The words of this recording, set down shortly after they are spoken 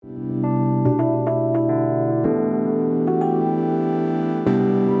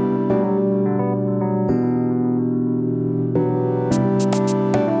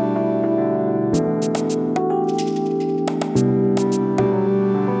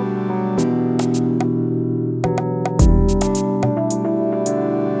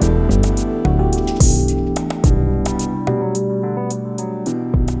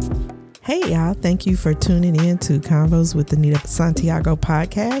thank you for tuning in to Convos with Anita Santiago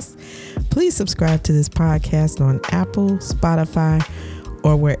podcast. Please subscribe to this podcast on Apple, Spotify,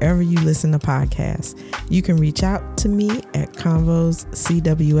 or wherever you listen to podcasts. You can reach out to me at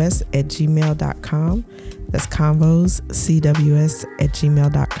convoscws@gmail.com. That's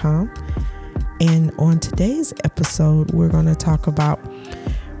convoscws@gmail.com. And on today's episode, we're going to talk about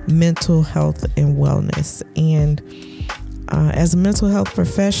mental health and wellness. And as a mental health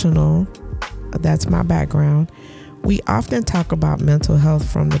professional, that's my background, we often talk about mental health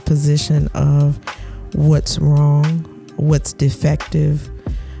from the position of what's wrong, what's defective,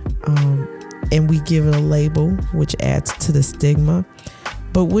 and we give it a label, which adds to the stigma.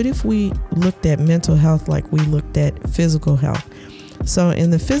 But what if we looked at mental health like we looked at physical health? So in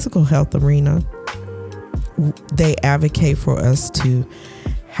the physical health arena, they advocate for us to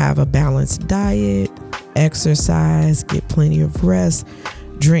have a balanced diet, exercise, get plenty of rest,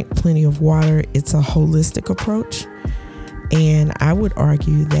 drink plenty of water. It's a holistic approach. And I would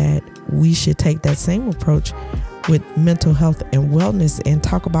argue that we should take that same approach with mental health and wellness and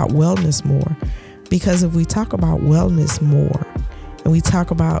talk about wellness more. Because if we talk about wellness more and we talk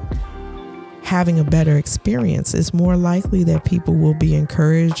about having a better experience, it's more likely that people will be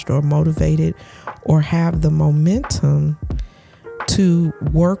encouraged or motivated or have the momentum to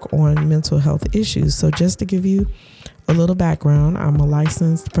work on mental health issues. So just to give you a little background, I'm a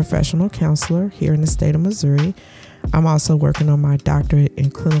licensed professional counselor here in the state of Missouri. I'm also working on my doctorate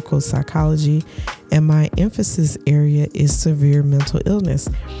in clinical psychology, and my emphasis area is severe mental illness.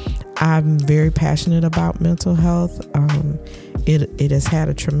 I'm very passionate about mental health. It has had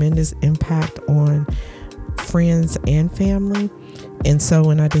a tremendous impact on friends and family. And so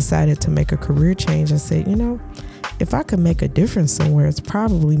when I decided to make a career change, I said, if I could make a difference somewhere, it's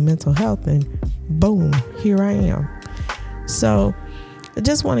probably mental health. And boom, here I am. So I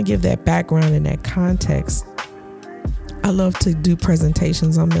just want to give that background and that context. I love to do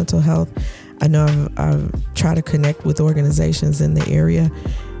presentations on mental health. I know I've tried to connect with organizations in the area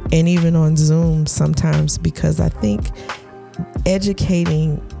and even on Zoom sometimes, because I think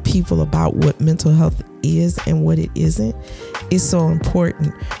educating people about what mental health is and what it isn't is so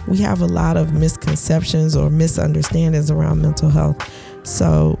important. We have a lot of misconceptions or misunderstandings around mental health.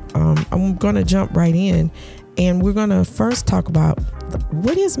 So I'm going to jump right in, and we're going to first talk about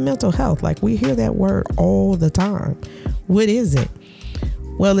what is mental health. Like, we hear that word all the time. What is it?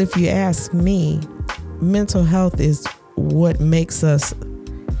 Well, if you ask me, mental health is what makes us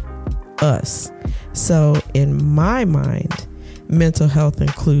us. So in my mind, mental health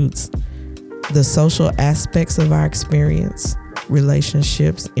includes the social aspects of our experience,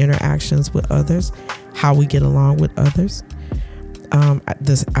 relationships, interactions with others, how we get along with others,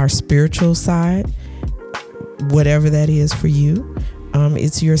 our spiritual side, whatever that is for you.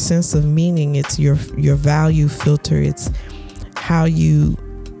 It's your sense of meaning. It's your value filter. It's how you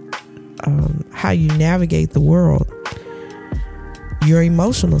navigate the world. Your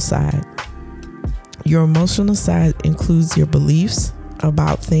emotional side. Your emotional side includes your beliefs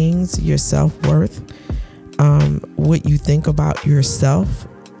about things, your self-worth, what you think about yourself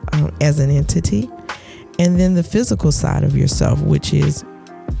as an entity, and then the physical side of yourself, which is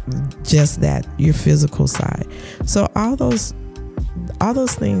just that, your physical side. So all those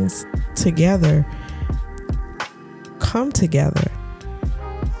things together come together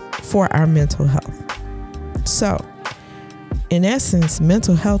for our mental health. So in essence,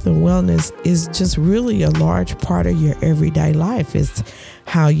 mental health and wellness is just really a large part of your everyday life. It's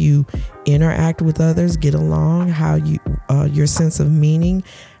how you interact with others, get along, how you your sense of meaning,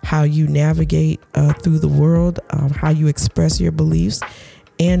 how you navigate through the world, how you express your beliefs,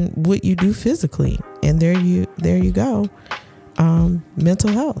 and what you do physically. And there you go, mental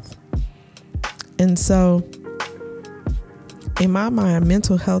health. And so in my mind,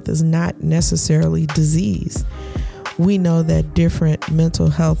 mental health is not necessarily disease. We know that different mental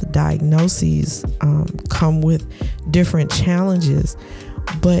health diagnoses come with different challenges.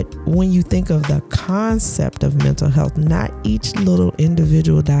 But when you think of the concept of mental health, not each little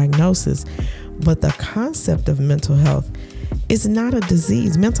individual diagnosis, but the concept of mental health, is not a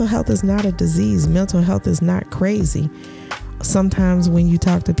disease. Mental health is not a disease. Mental health is not crazy. Sometimes when you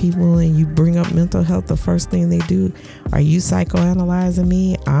talk to people and you bring up mental health, the first thing they do, are you psychoanalyzing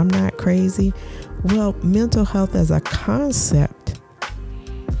me? I'm not crazy. Well, mental health as a concept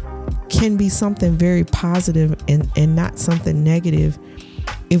can be something very positive and not something negative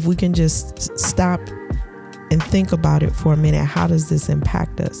if we can just stop and think about it for a minute. How does this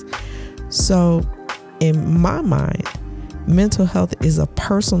impact us? So in my mind, mental health is a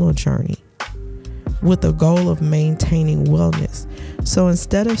personal journey with the goal of maintaining wellness. So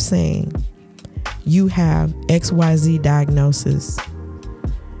instead of saying, you have XYZ diagnosis,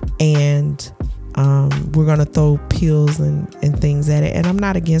 and we're going to throw pills and things at it. And I'm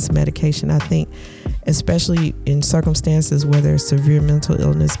not against medication. I think, especially in circumstances where there's severe mental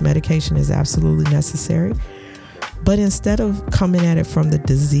illness, medication is absolutely necessary. But instead of coming at it from the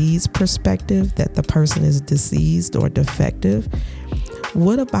disease perspective, that the person is diseased or defective,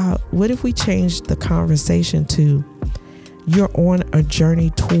 what if we change the conversation to, you're on a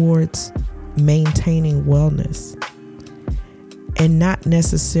journey towards maintaining wellness and not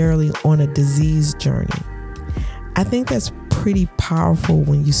necessarily on a disease journey? I think that's pretty powerful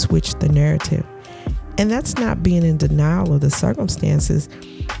when you switch the narrative. And that's not being in denial of the circumstances.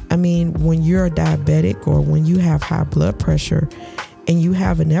 I mean, when you're a diabetic or when you have high blood pressure and you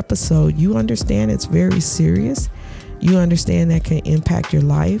have an episode, you understand it's very serious. You understand that can impact your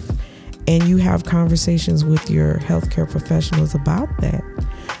life, and you have conversations with your healthcare professionals about that.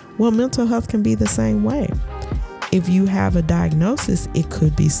 Well, mental health can be the same way. If you have a diagnosis, it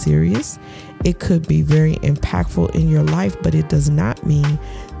could be serious. It could be very impactful in your life, but it does not mean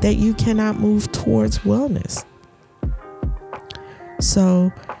that you cannot move towards wellness.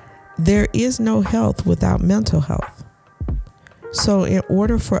 So there is no health without mental health. So in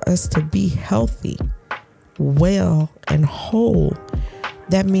order for us to be healthy, well, and whole,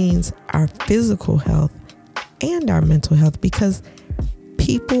 that means our physical health and our mental health, because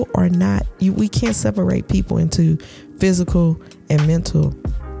people are not, we can't separate people into physical and mental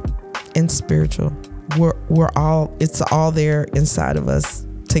and spiritual. It's all there inside of us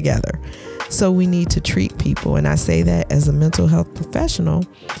together. So we need to treat people. And I say that as a mental health professional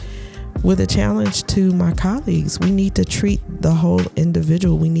with a challenge to my colleagues. We need to treat the whole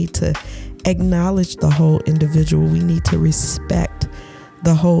individual. We need to acknowledge the whole individual. We need to respect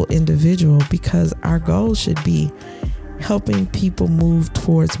the whole individual, because our goal should be helping people move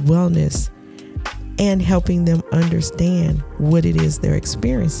towards wellness and helping them understand what it is they're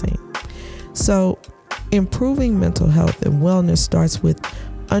experiencing. So improving mental health and wellness starts with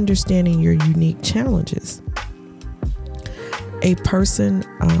understanding your unique challenges. A person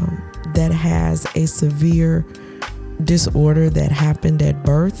that has a severe disorder that happened at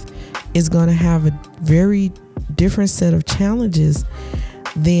birth is going to have a very different set of challenges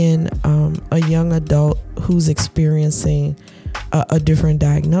than a young adult who's experiencing a different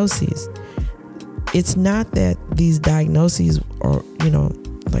diagnosis. It's not that these diagnoses are,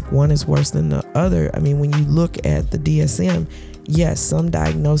 like one is worse than the other. I mean, when you look at the DSM, yes, some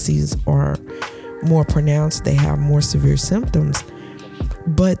diagnoses are more pronounced. They have more severe symptoms,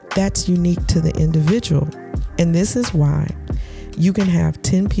 but that's unique to the individual. And this is why you can have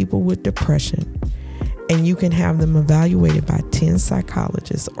 10 people with depression and you can have them evaluated by 10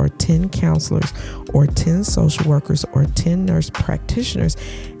 psychologists or 10 counselors or 10 social workers or 10 nurse practitioners.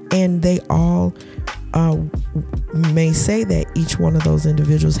 And they all may say that each one of those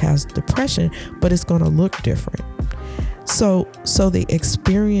individuals has depression, but it's going to look different. So the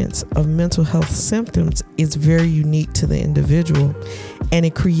experience of mental health symptoms is very unique to the individual, and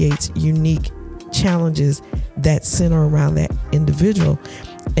it creates unique challenges that center around that individual.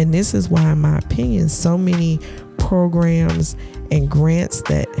 And this is why, in my opinion, so many programs and grants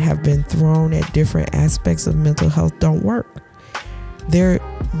that have been thrown at different aspects of mental health don't work. They're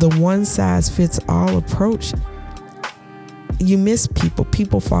the one size fits all approach. You miss people.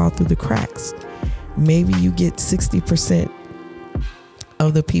 People fall through the cracks. Maybe you get 60%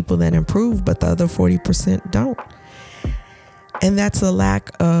 of the people that improve, but the other 40% don't. And that's a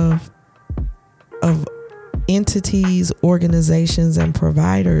lack of entities, organizations, and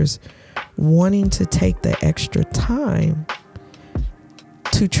providers wanting to take the extra time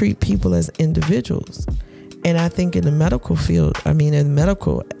to treat people as individuals. And I think in the medical field, in the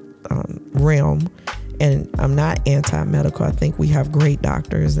medical realm, and I'm not anti-medical, I think we have great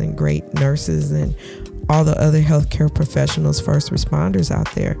doctors and great nurses and all the other healthcare professionals, first responders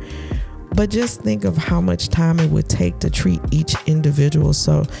out there. But just think of how much time it would take to treat each individual.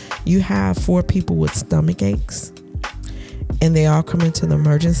 So you have 4 people with stomach aches, and they all come into the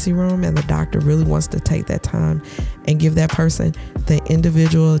emergency room, and the doctor really wants to take that time and give that person the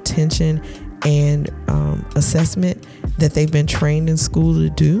individual attention and assessment that they've been trained in school to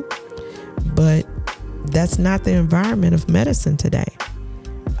do. But that's not the environment of medicine today.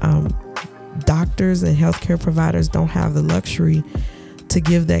 Doctors and healthcare providers don't have the luxury to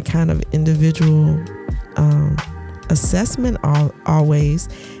give that kind of individual assessment always.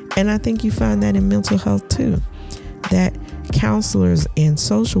 And I think you find that in mental health too, that counselors and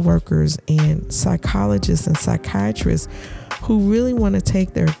social workers and psychologists and psychiatrists who really want to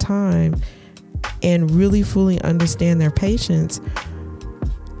take their time and really fully understand their patients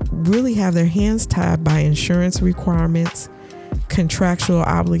really have their hands tied by insurance requirements, contractual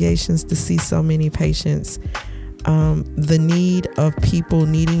obligations to see so many patients, the need of people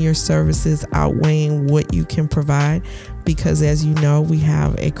needing your services outweighing what you can provide, because as you know, we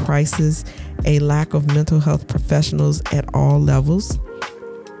have a crisis, a lack of mental health professionals at all levels.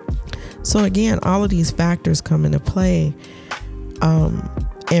 So again, all of these factors come into play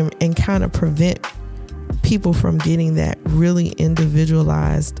and kind of prevent people from getting that really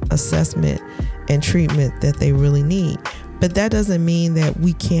individualized assessment and treatment that they really need. But that doesn't mean that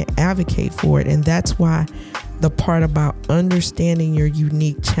we can't advocate for it. And that's why the part about understanding your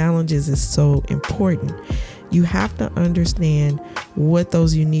unique challenges is so important. You have to understand what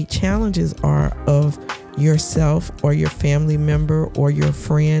those unique challenges are of yourself or your family member or your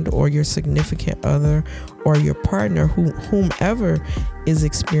friend or your significant other or your partner, whomever is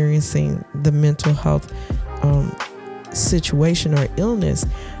experiencing the mental health situation or illness.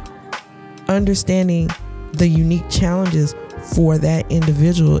 Understanding the unique challenges for that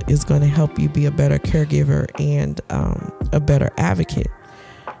individual is going to help you be a better caregiver and a better advocate.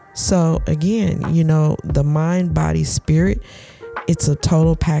 So again, the mind, body, spirit, it's a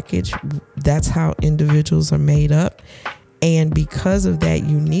total package. That's how individuals are made up. And because of that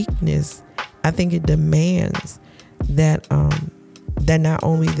uniqueness, I think it demands that not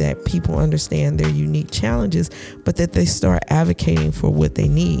only that people understand their unique challenges, but that they start advocating for what they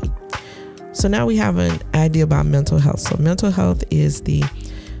need. So now we have an idea about mental health. So mental health is the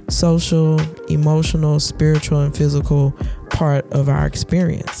social, emotional, spiritual, and physical part of our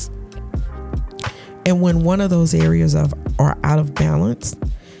experience. And when one of those areas are out of balance,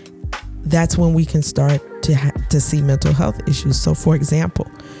 that's when we can start to see mental health issues. So for example,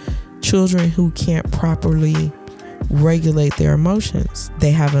 children who can't properly regulate their emotions,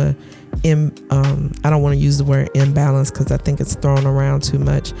 they have I don't want to use the word imbalance because I think it's thrown around too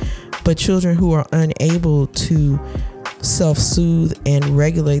much, but children who are unable to self-soothe and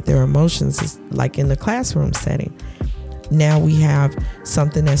regulate their emotions, like in the classroom setting. Now we have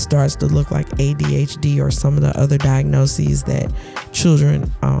something that starts to look like ADHD or some of the other diagnoses that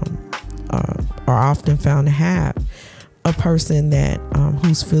children are often found to have. A person that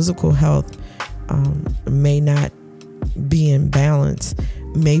whose physical health may not be in balance,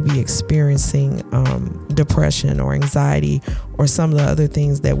 may be experiencing depression or anxiety or some of the other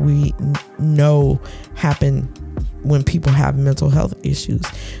things that we know happen when people have mental health issues.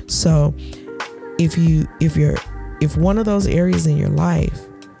 So if one of those areas in your life,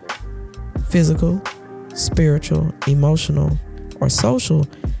 physical, spiritual, emotional, or social,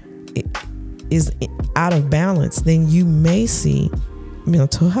 is out of balance, then you may see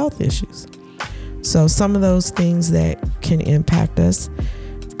mental health issues. So some of those things that can impact us: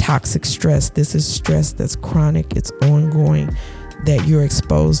 toxic stress. This is stress that's chronic, it's ongoing, that you're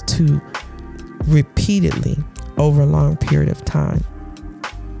exposed to repeatedly over a long period of time.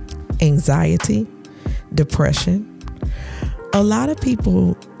 Anxiety, depression. A lot of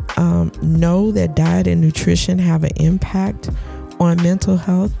people know that diet and nutrition have an impact on mental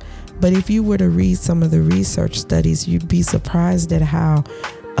health, but if you were to read some of the research studies, you'd be surprised at how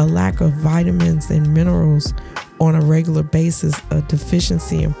a lack of vitamins and minerals on a regular basis, a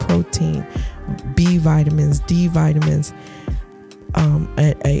deficiency in protein, B vitamins, D vitamins,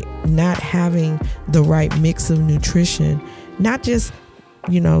 not having the right mix of nutrition, not just,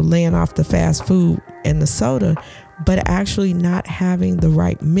 laying off the fast food and the soda, but actually not having the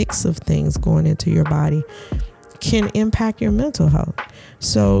right mix of things going into your body can impact your mental health.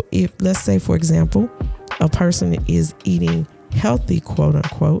 So if, let's say, for example, a person is eating healthy, quote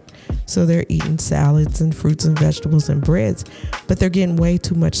unquote, so they're eating salads and fruits and vegetables and breads, but they're getting way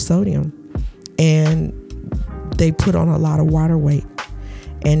too much sodium and they put on a lot of water weight,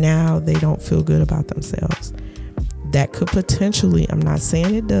 and now they don't feel good about themselves. That could potentially, I'm not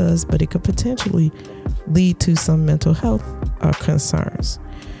saying it does, but it could potentially lead to some mental health concerns.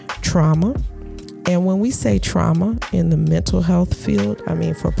 Trauma. And when we say trauma in the mental health field,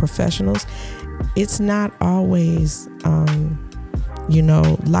 for professionals, it's not always,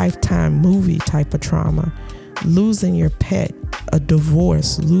 lifetime movie type of trauma. Losing your pet, a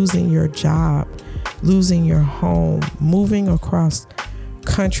divorce, losing your job, losing your home, moving across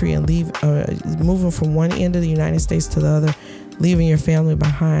country and moving from one end of the United States to the other, leaving your family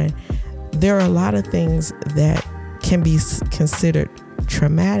behind. There are a lot of things that can be considered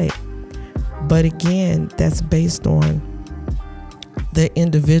traumatic, but again, that's based on the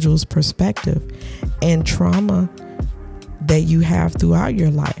individual's perspective. And trauma that you have throughout your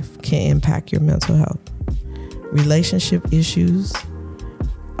life can impact your mental health. Relationship issues,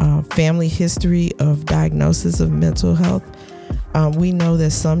 family history of diagnosis of mental health, We know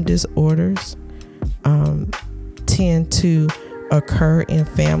that some disorders tend to occur in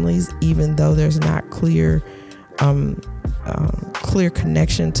families, even though there's not clear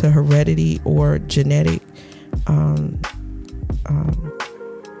connection to heredity or genetic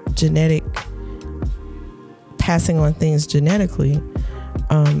passing on things genetically.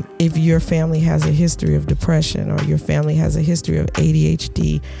 If your family has a history of depression, or your family has a history of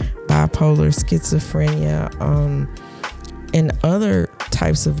ADHD, bipolar, schizophrenia, and other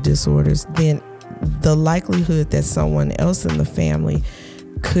types of disorders, then the likelihood that someone else in the family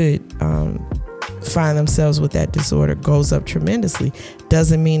could find themselves with that disorder goes up tremendously.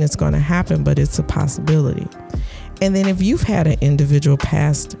 Doesn't mean it's going to happen, but it's a possibility. And then if you've had an individual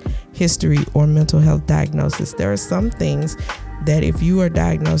past history or mental health diagnosis, there are some things that if you are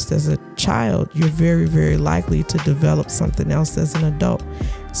diagnosed as a child, you're very, very likely to develop something else as an adult.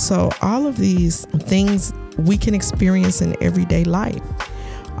 So all of these things we can experience in everyday life.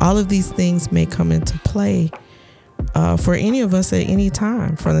 All of these things may come into play for any of us at any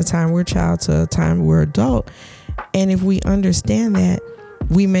time, from the time we're a child to the time we're adult. And if we understand that,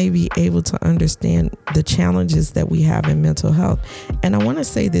 we may be able to understand the challenges that we have in mental health. And I want to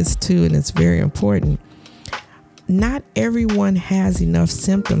say this too, and it's very important. Not everyone has enough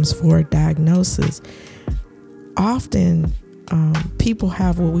symptoms for a diagnosis. Often, people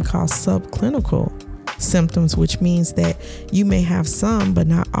have what we call subclinical symptoms, which means that you may have some, but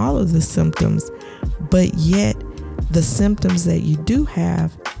not all of the symptoms, but yet the symptoms that you do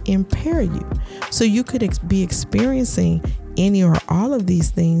have impair you. So you could be experiencing any or all of these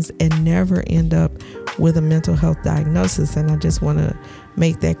things and never end up with a mental health diagnosis. And I just want to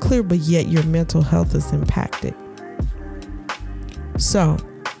make that clear, but yet your mental health is impacted. So,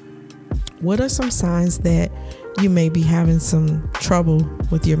 what are some signs that you may be having some trouble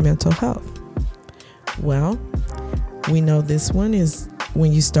with your mental health? Well, we know this one is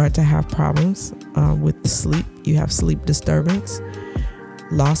when you start to have problems with sleep. You have sleep disturbance.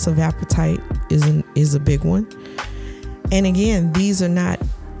 Loss of appetite is a big one. And again, these are not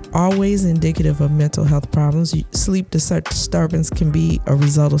always indicative of mental health problems. Sleep disturbance can be a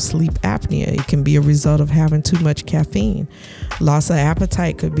result of sleep apnea. It can be a result of having too much caffeine. Loss of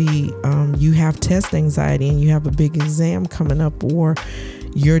appetite could be you have test anxiety and you have a big exam coming up, or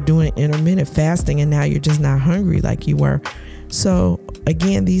you're doing intermittent fasting and now you're just not hungry like you were. So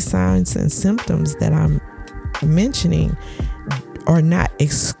again, these signs and symptoms that I'm mentioning are not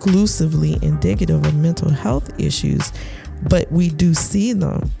exclusively indicative of mental health issues, but we do see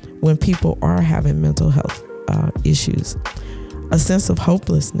them when people are having mental health issues. A sense of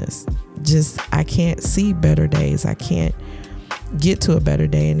hopelessness, just I can't see better days, I can't get to a better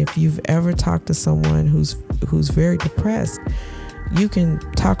day. And if you've ever talked to someone who's very depressed, you can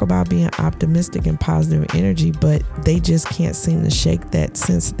talk about being optimistic and positive energy, but they just can't seem to shake that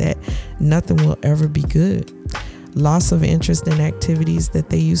sense that nothing will ever be good. Loss of interest in activities that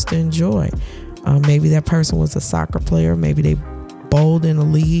they used to enjoy. Maybe that person was a soccer player. Maybe they bowled in a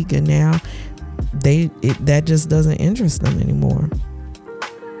league and now that just doesn't interest them anymore.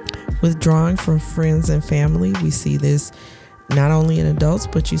 Withdrawing from friends and family. We see this not only in adults,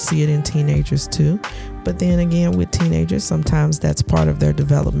 but you see it in teenagers too. But then again, with teenagers, sometimes that's part of their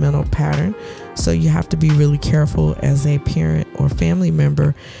developmental pattern. So you have to be really careful as a parent or family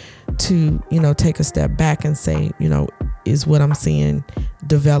member to, take a step back and say, is what I'm seeing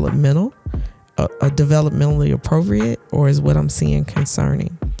developmentally appropriate, or is what I'm seeing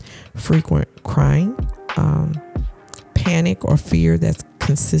concerning? Frequent crying, panic or fear that's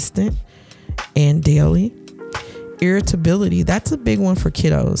consistent and daily. Irritability, that's a big one for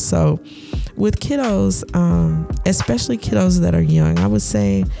kiddos. So with kiddos, especially kiddos that are young, I would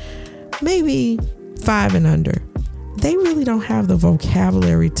say maybe 5 and under, they really don't have the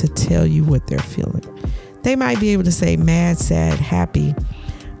vocabulary to tell you what they're feeling. They might be able to say mad, sad, happy,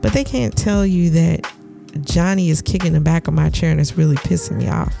 but they can't tell you that Johnny is kicking the back of my chair and it's really pissing me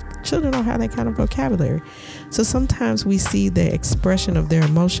off. Children don't have that kind of vocabulary. So sometimes we see the expression of their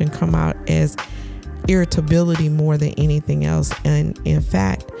emotion come out as irritability more than anything else. And in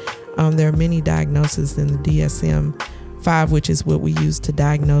fact, there are many diagnoses in the DSM-5, which is what we use to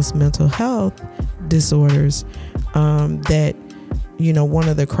diagnose mental health disorders, that, one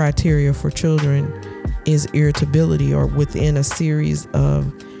of the criteria for children is irritability, or within a series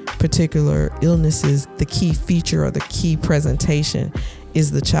of particular illnesses, the key feature or the key presentation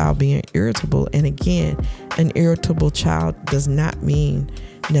is the child being irritable. And again, an irritable child does not mean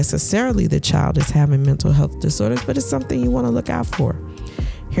necessarily the child is having mental health disorders, but it's something you want to look out for.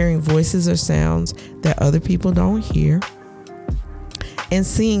 Hearing voices or sounds that other people don't hear, and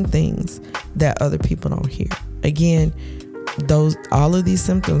seeing things that other people don't hear. Again, all of these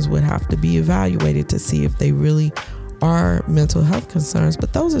symptoms would have to be evaluated to see if they really are mental health concerns.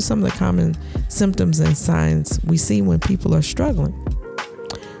 But those are some of the common symptoms and signs we see when people are struggling.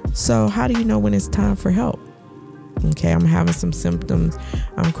 So how do you know when it's time for help? Okay, I'm having some symptoms.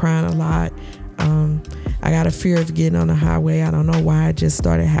 I'm crying a lot. I got a fear of getting on the highway. I don't know why. It just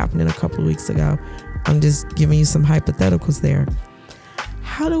started happening a couple of weeks ago. I'm just giving you some hypotheticals there.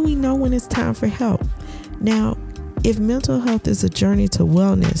 How do we know when it's time for help? Now, if mental health is a journey to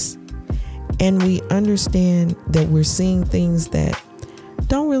wellness, and we understand that we're seeing things that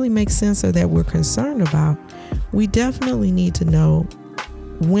don't really make sense or that we're concerned about, we definitely need to know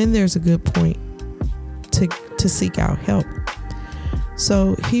when there's a good point to seek out help.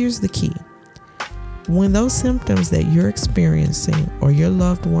 So here's the key. When those symptoms that you're experiencing, or your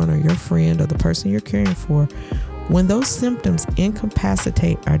loved one or your friend or the person you're caring for, when those symptoms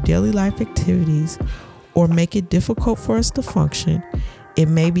incapacitate our daily life activities or make it difficult for us to function, it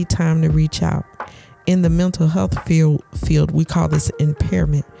may be time to reach out. In the mental health field, we call this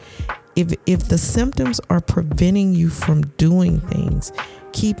impairment. If the symptoms are preventing you from doing things,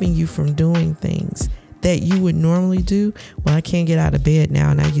 keeping you from doing things that you would normally do, well, I can't get out of bed now,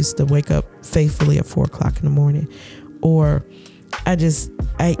 and I used to wake up faithfully at 4:00 in the morning, or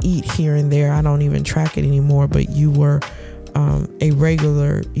I eat here and there. I don't even track it anymore, but you were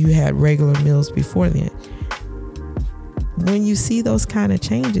you had regular meals before then. When you see those kind of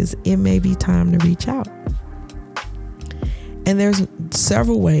changes, it may be time to reach out. And there's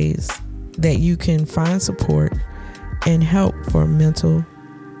several ways that you can find support and help for mental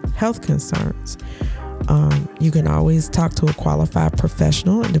health concerns. You can always talk to a qualified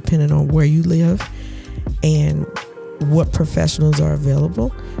professional, and depending on where you live and what professionals are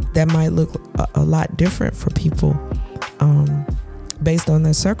available, that might look a lot different for people based on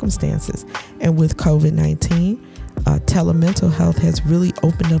their circumstances. And with COVID-19, telemental health has really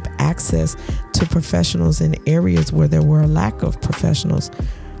opened up access to professionals in areas where there were a lack of professionals,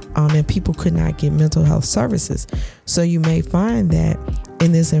 and people could not get mental health services. So you may find that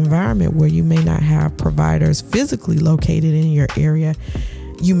in this environment where you may not have providers physically located in your area,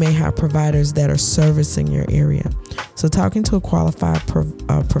 you may have providers that are servicing your area. So talking to a qualified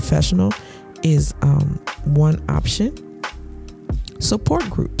professional is one option. Support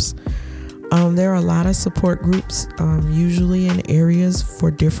groups. There are a lot of support groups, usually in areas for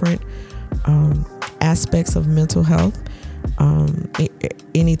different aspects of mental health.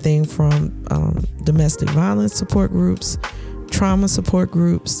 Anything from domestic violence support groups, trauma support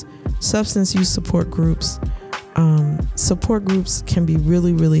groups, substance use support groups. Support groups can be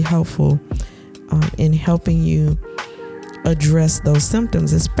really, really helpful in helping you address those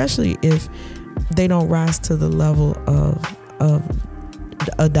symptoms, especially if they don't rise to the level of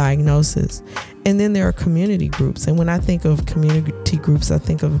a diagnosis. And then there are community groups. And when I think of community groups, I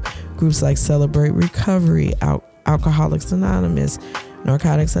think of groups like Celebrate Recovery, Alcoholics Anonymous,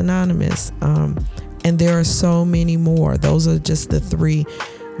 Narcotics Anonymous, and there are so many more. Those are just the three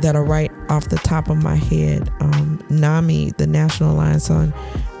that are right off the top of my head. NAMI, the National Alliance on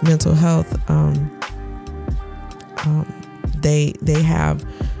Mental Health, they have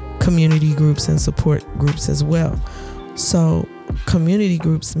community groups and support groups as well. So community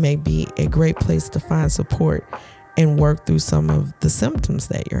groups may be a great place to find support and work through some of the symptoms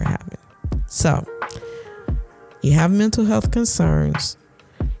that you're having. So you have mental health concerns.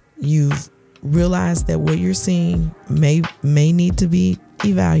 You've realized that what you're seeing may need to be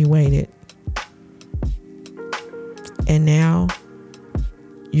evaluated. And now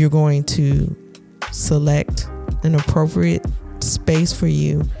you're going to select an appropriate space for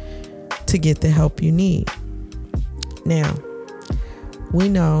you to get the help you need. Now, we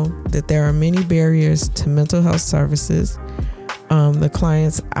know that there are many barriers to mental health services. The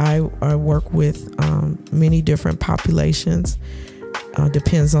clients I work with, many different populations,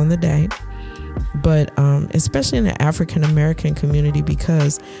 depends on the day, but especially in the African American community,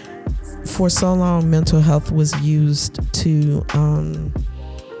 because for so long mental health was used to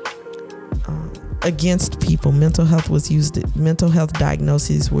against people. Mental health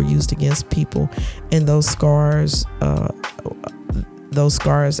diagnoses were used against people, and those scars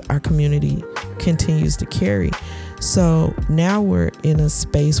our community continues to carry. So now we're in a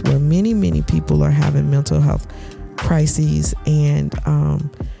space where many people are having mental health crises, and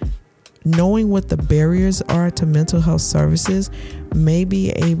knowing what the barriers are to mental health services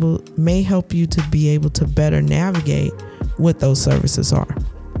may help you to be able to better navigate what those services are.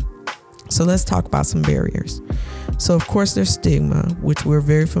 So let's talk about some barriers. So of course there's stigma, which we're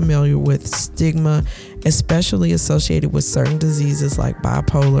very familiar with. Stigma, especially associated with certain diseases like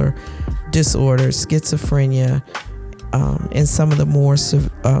bipolar disorder, schizophrenia, and some of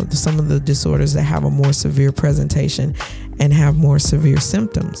the disorders that have a more severe presentation and have more severe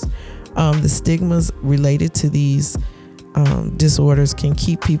symptoms. The stigmas related to these disorders can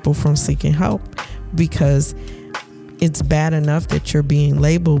keep people from seeking help, because it's bad enough that you're being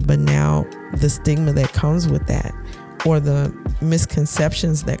labeled, but now the stigma that comes with that, or the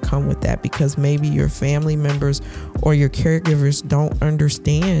misconceptions that come with that, because maybe your family members or your caregivers don't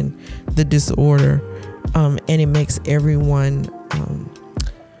understand the disorder, and it makes everyone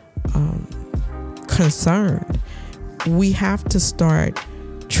concerned. We have to start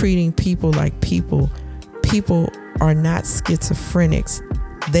treating people like people. People are not schizophrenics.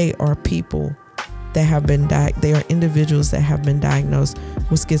 They are people that have been they are individuals that have been diagnosed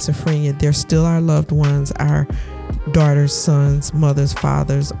with schizophrenia. They're still our loved ones, our daughters, sons, mothers,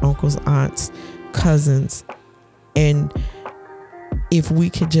 fathers, uncles, aunts, cousins. And if we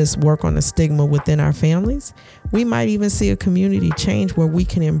could just work on the stigma within our families, we might even see a community change where we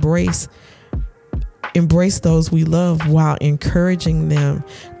can embrace those we love while encouraging them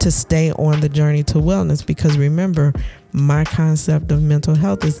to stay on the journey to wellness. Because remember, my concept of mental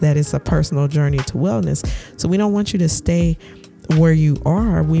health is that it's a personal journey to wellness. So we don't want you to stay where you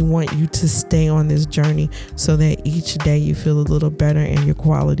are. We want you to stay on this journey so that each day you feel a little better and your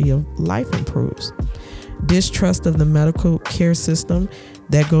quality of life improves. Distrust of the medical care system,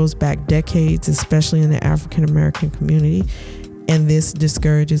 that goes back decades, especially in the African American community. And this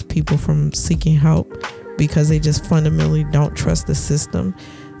discourages people from seeking help because they just fundamentally don't trust the system.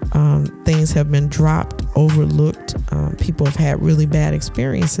 Things have been dropped, overlooked. People have had really bad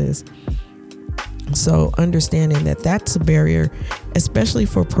experiences. So understanding that that's a barrier, especially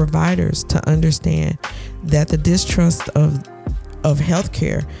for providers to understand that the distrust of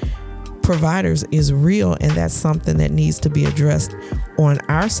healthcare providers is real, and that's something that needs to be addressed on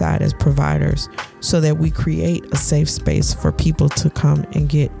our side as providers so that we create a safe space for people to come and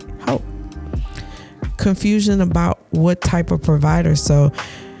get help. Confusion about what type of provider. So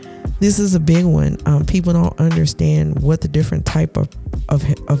this is a big one. People don't understand what the different type of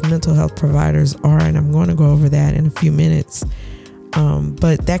mental health providers are, and I'm going to go over that in a few minutes.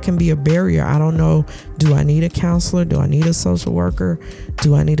 But that can be a barrier. I don't know. Do I need a counselor? Do I need a social worker?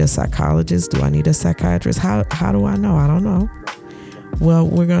 Do I need a psychologist? Do I need a psychiatrist? How do I know? I don't know. Well,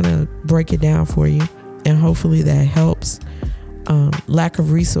 we're going to break it down for you, and hopefully that helps. Lack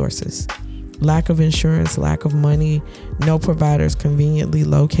of resources, lack of insurance, lack of money, no providers conveniently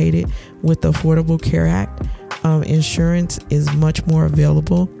located. With the Affordable Care Act, insurance is much more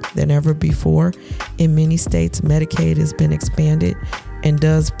available than ever before. In many states, Medicaid has been expanded and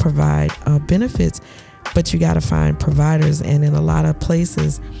does provide benefits, but you got to find providers. And in a lot of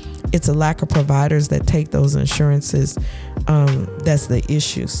places, it's a lack of providers that take those insurances. That's the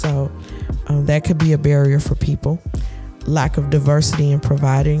issue. So that could be a barrier for people. Lack of diversity in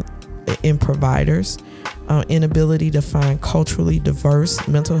providers. Inability to find culturally diverse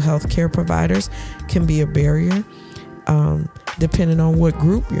mental health care providers can be a barrier, depending on what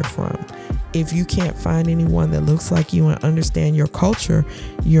group you're from. If you can't find anyone that looks like you and understand your culture,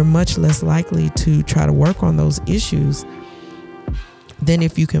 you're much less likely to try to work on those issues than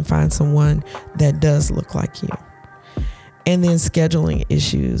if you can find someone that does look like you. And then scheduling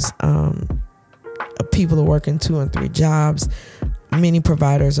issues. People are working 2 and 3 jobs. Many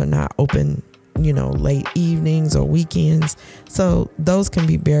providers are not open, late evenings or weekends. So those can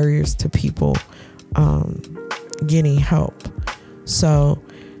be barriers to people getting help. So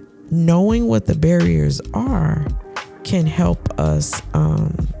knowing what the barriers are can help us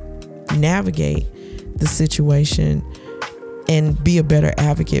navigate the situation and be a better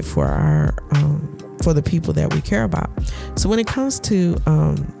advocate for for the people that we care about. So when it comes to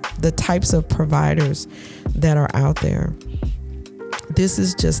the types of providers that are out there, this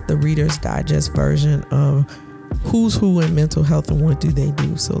is just the Reader's Digest version of who's who in mental health and what do they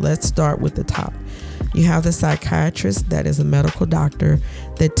do. So let's start with the top. You have the psychiatrist, that is a medical doctor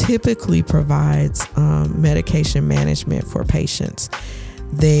that typically provides medication management for patients.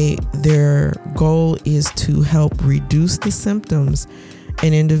 Their goal is to help reduce the symptoms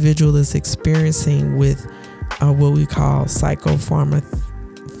an individual is experiencing with what we call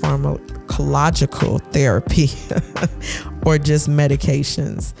pharmacological therapy or just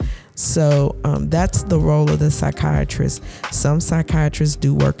medications. So that's the role of the psychiatrist. Some psychiatrists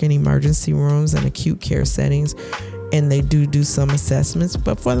do work in emergency rooms and acute care settings, and they do some assessments,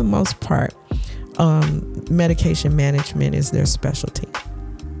 but for the most part, medication management is their specialty.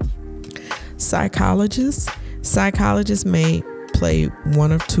 Psychologists may play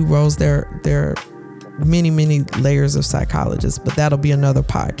one of 2 roles. There are many layers of psychologists, but that'll be another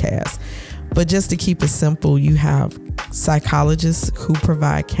podcast. But just to keep it simple, you have psychologists who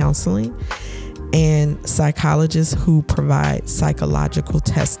provide counseling and psychologists who provide psychological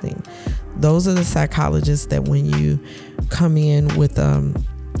testing. Those are the psychologists that when you come in with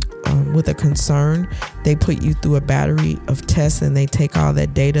a concern, they put you through a battery of tests and they take all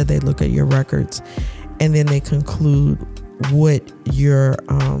that data, they look at your records, and then they conclude what you're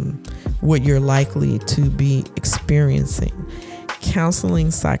likely to be experiencing.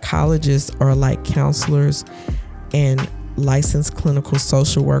 Counseling psychologists are like counselors and licensed clinical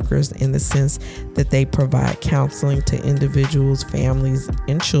social workers in the sense that they provide counseling to individuals, families,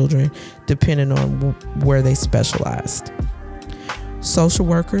 and children depending on where they specialized. Social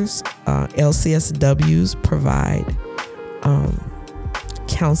workers, LCSWs, provide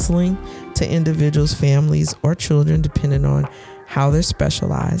counseling to individuals, families, or children depending on how they're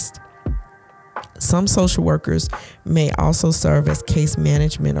specialized. Some social workers may also serve as case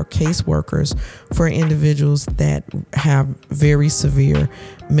management or case workers for individuals that have very severe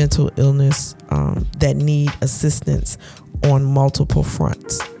mental illness that need assistance on multiple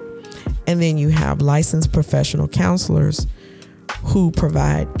fronts. And then you have licensed professional counselors who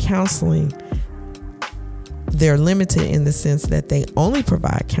provide counseling. They're limited in the sense that they only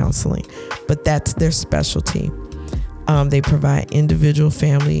provide counseling, but that's their specialty. They provide individual,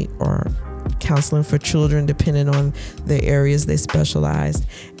 family, or counseling for children depending on the areas they specialize,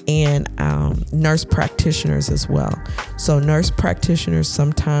 and nurse practitioners as well. So nurse practitioners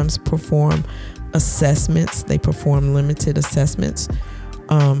sometimes perform assessments. They perform limited assessments.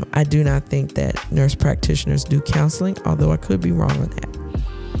 I do not think that nurse practitioners do counseling, although I could be wrong on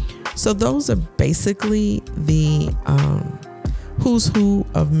that. So those are basically the who's who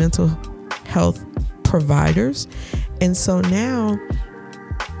of mental health providers. And so now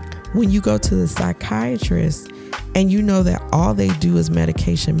when you go to the psychiatrist and you know that all they do is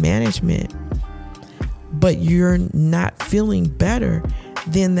medication management, but you're not feeling better,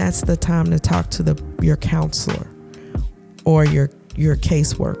 then that's the time to talk to your counselor or your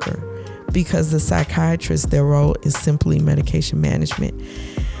caseworker, because the psychiatrist, their role is simply medication management.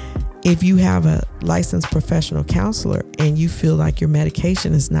 If you have a licensed professional counselor and you feel like your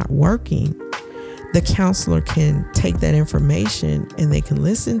medication is not working, the counselor can take that information and they can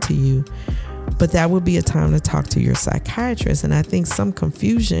listen to you, but that would be a time to talk to your psychiatrist. And I think some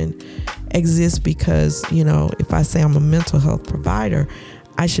confusion exists because, if I say I'm a mental health provider,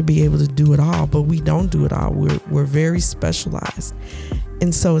 I should be able to do it all, but we don't do it all. We're very specialized.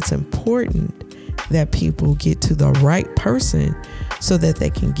 And so it's important that people get to the right person so that they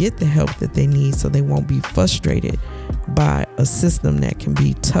can get the help that they need, so they won't be frustrated by a system that can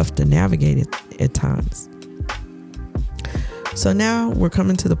be tough to navigate at times. So now we're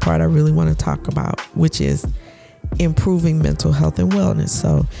coming to the part I really want to talk about, which is improving mental health and wellness.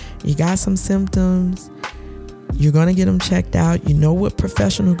 So you got some symptoms, you're going to get them checked out. You know what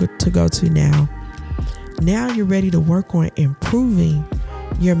professional to go to now. Now you're ready to work on improving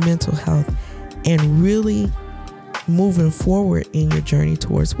your mental health and really moving forward in your journey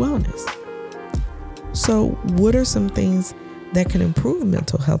towards wellness. So what are some things that can improve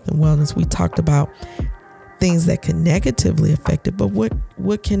mental health and wellness? We talked about things that can negatively affect it, but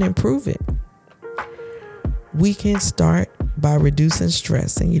what can improve it? We can start by reducing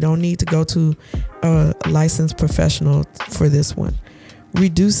stress, and you don't need to go to a licensed professional for this one.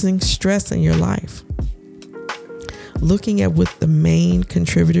 Reducing stress in your life. Looking at what the main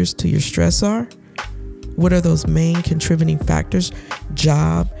contributors to your stress are. What are those main contributing factors?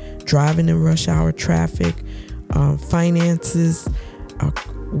 Job, driving in rush hour traffic, finances,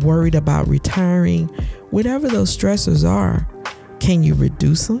 worried about retiring. Whatever those stressors are, can you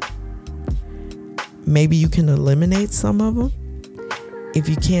reduce them? Maybe you can eliminate some of them. If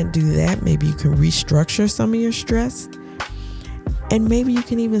you can't do that, maybe you can restructure some of your stress. And maybe you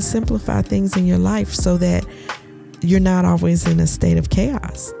can even simplify things in your life so that you're not always in a state of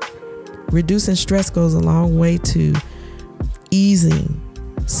chaos. Reducing stress goes a long way to easing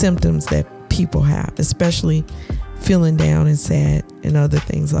symptoms that people have, especially feeling down and sad and other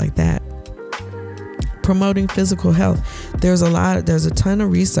things like that. Promoting physical health. There's a ton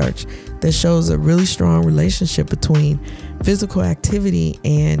of research that shows a really strong relationship between physical activity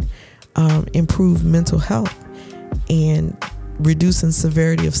and improved mental health and reducing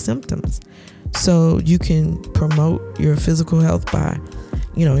severity of symptoms. So you can promote your physical health by,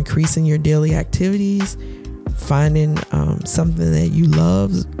 increasing your daily activities, finding something that you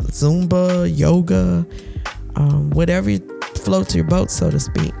love, Zumba, yoga, whatever floats your boat, so to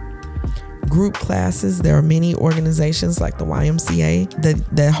speak. Group classes. There are many organizations like the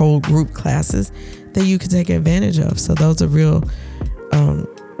YMCA that hold group classes that you can take advantage of. So those are real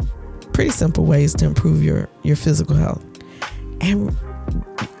pretty simple ways to improve your physical health. And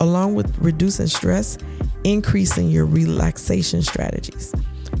along with reducing stress, increasing your relaxation strategies,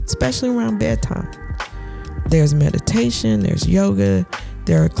 especially around bedtime. There's meditation, there's yoga,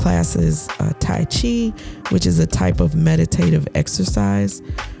 there are classes, Tai Chi, which is a type of meditative exercise.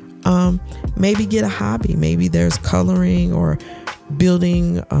 Maybe get a hobby. Maybe there's coloring or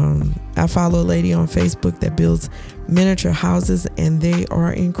building. I follow a lady on Facebook that builds miniature houses, and they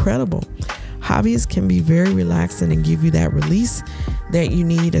are incredible. Hobbies can be very relaxing and give you that release that you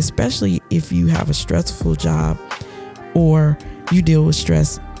need, especially if you have a stressful job or you deal with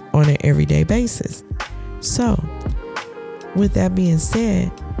stress on an everyday basis. So, with that being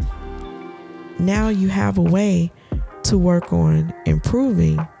said, now you have a way to work on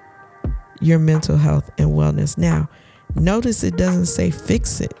improving your mental health and wellness. Now, notice it doesn't say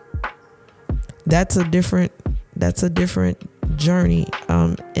fix it. That's a different journey.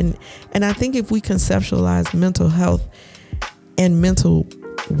 And I think if we conceptualize mental health and mental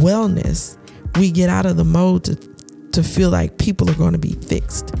wellness, we get out of the mode to feel like people are going to be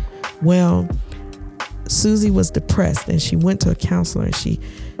fixed. Well, Susie was depressed and she went to a counselor, and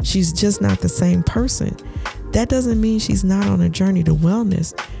she's just not the same person. That doesn't mean she's not on a journey to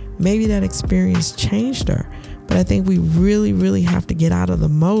wellness. Maybe that experience changed her. But I think we really, really have to get out of the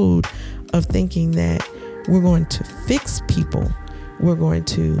mode of thinking that we're going to fix people. We're going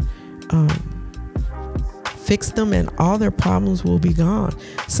to fix them and all their problems will be gone.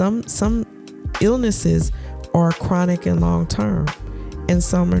 Some illnesses are chronic and long term, and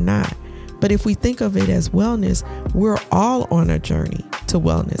some are not. But if we think of it as wellness, we're all on a journey to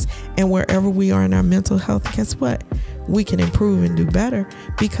wellness. And wherever we are in our mental health, guess what? We can improve and do better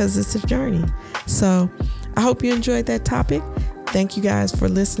because it's a journey. So I hope you enjoyed that topic. Thank you guys for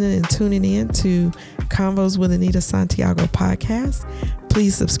listening and tuning in to Convos with Anita Santiago podcast.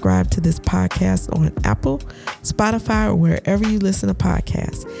 Please subscribe to this podcast on Apple, Spotify, or wherever you listen to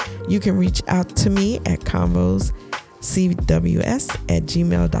podcasts. You can reach out to me at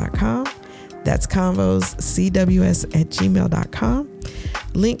convoscws@gmail.com. That's convoscws@gmail.com.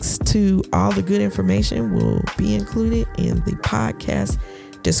 Links to all the good information will be included in the podcast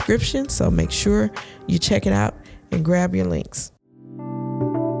description. So make sure you check it out and grab your links.